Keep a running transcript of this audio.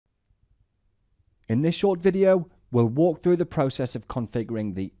In this short video, we'll walk through the process of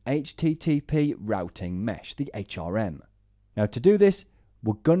configuring the HTTP routing mesh, the HRM. Now to do this,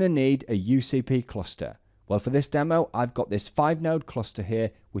 we're going to need a UCP cluster. Well, for this demo, I've got this 5-node cluster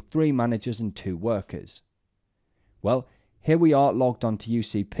here with 3 managers and 2 workers. Well, here we are logged onto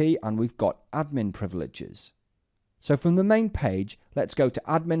UCP and we've got admin privileges. So from the main page, let's go to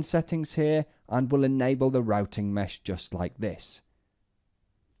admin settings here and we'll enable the routing mesh just like this.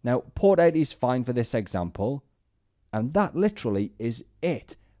 Now, port 80 is fine for this example, and that literally is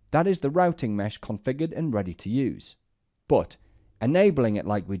it. That is the routing mesh configured and ready to use. But enabling it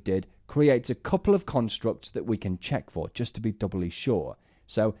like we did creates a couple of constructs that we can check for just to be doubly sure.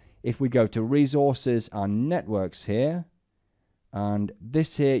 So if we go to resources and networks here, and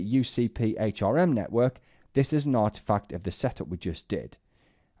this here UCP HRM network, this is an artifact of the setup we just did.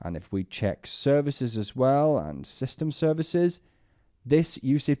 And if we check services as well and system services, this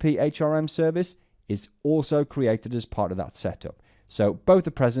UCP HRM service is also created as part of that setup. So both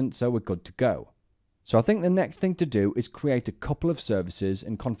are present, so we're good to go. So I think the next thing to do is create a couple of services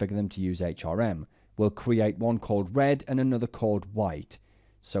and configure them to use HRM. We'll create one called red and another called white.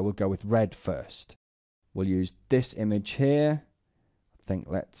 So we'll go with red first. We'll use this image here. I think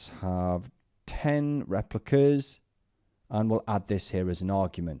let's have 10 replicas and we'll add this here as an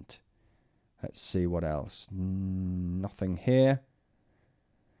argument. Let's see what else. Nothing here.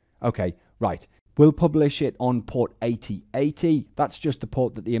 Okay, right. We'll publish it on port 8080. That's just the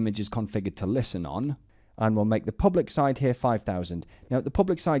port that the image is configured to listen on. And we'll make the public side here 5000. Now, the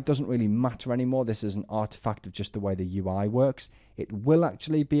public side doesn't really matter anymore. This is an artifact of just the way the UI works. It will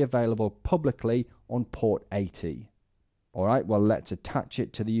actually be available publicly on port 80. All right, well, let's attach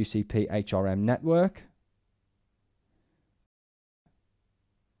it to the UCP HRM network.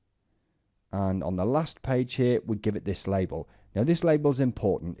 And on the last page here, we give it this label. Now, this label is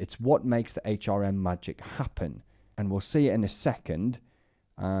important. It's what makes the HRM magic happen. And we'll see it in a second.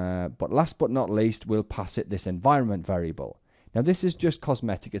 But last but not least, we'll pass it this environment variable. Now, this is just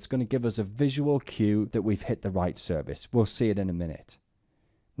cosmetic. It's going to give us a visual cue that we've hit the right service. We'll see it in a minute.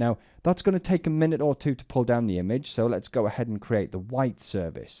 Now, that's going to take a minute or two to pull down the image, so let's go ahead and create the white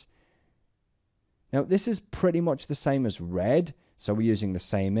service. Now, this is pretty much the same as red, so we're using the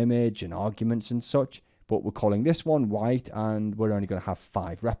same image and arguments and such, but we're calling this one white, and we're only going to have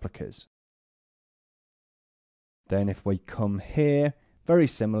 5 replicas. Then if we come here, very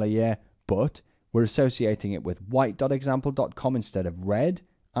similar, yeah, but we're associating it with white.example.com instead of red,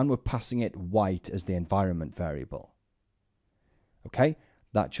 and we're passing it white as the environment variable. Okay.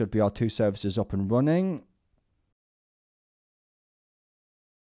 That should be our 2 services up and running.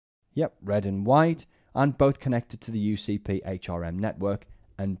 Yep, red and white, and both connected to the UCP HRM network,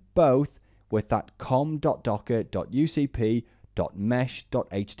 and both with that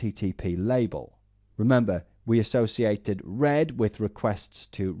com.docker.ucp.mesh.http label. Remember, we associated red with requests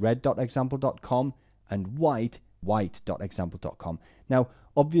to red.example.com and white.example.com. Now,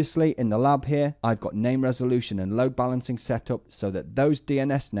 obviously, in the lab here, I've got name resolution and load balancing set up so that those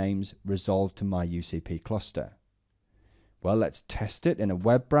DNS names resolve to my UCP cluster. Well, let's test it in a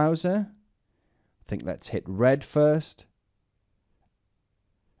web browser. I think let's hit red first.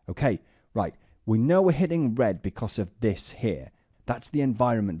 Okay, right. We know we're hitting red because of this here. That's the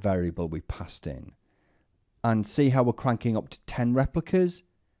environment variable we passed in. And see how we're cranking up to 10 replicas?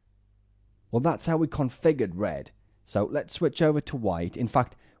 Well, that's how we configured red. So let's switch over to white. In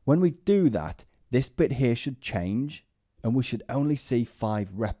fact, when we do that, this bit here should change and we should only see 5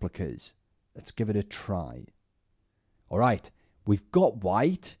 replicas. Let's give it a try. All right, we've got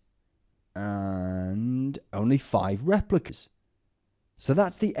white and only 5 replicas. So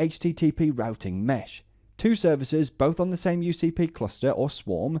that's the HTTP routing mesh. 2 services, both on the same UCP cluster or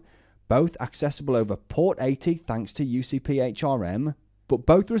swarm, both accessible over port 80 thanks to UCP HRM, but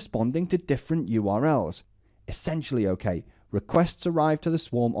both responding to different URLs. Essentially, okay, requests arrive to the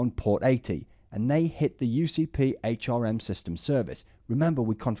swarm on port 80 and they hit the UCP HRM system service. Remember,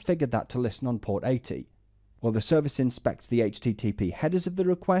 we configured that to listen on port 80. Well, the service inspects the HTTP headers of the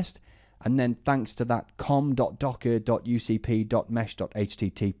request, and then thanks to that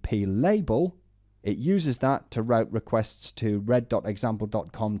com.docker.ucp.mesh.http label, it uses that to route requests to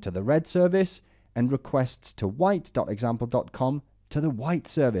red.example.com to the red service and requests to white.example.com to the white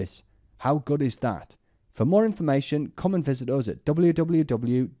service. How good is that? For more information, come and visit us at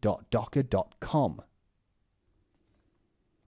www.docker.com.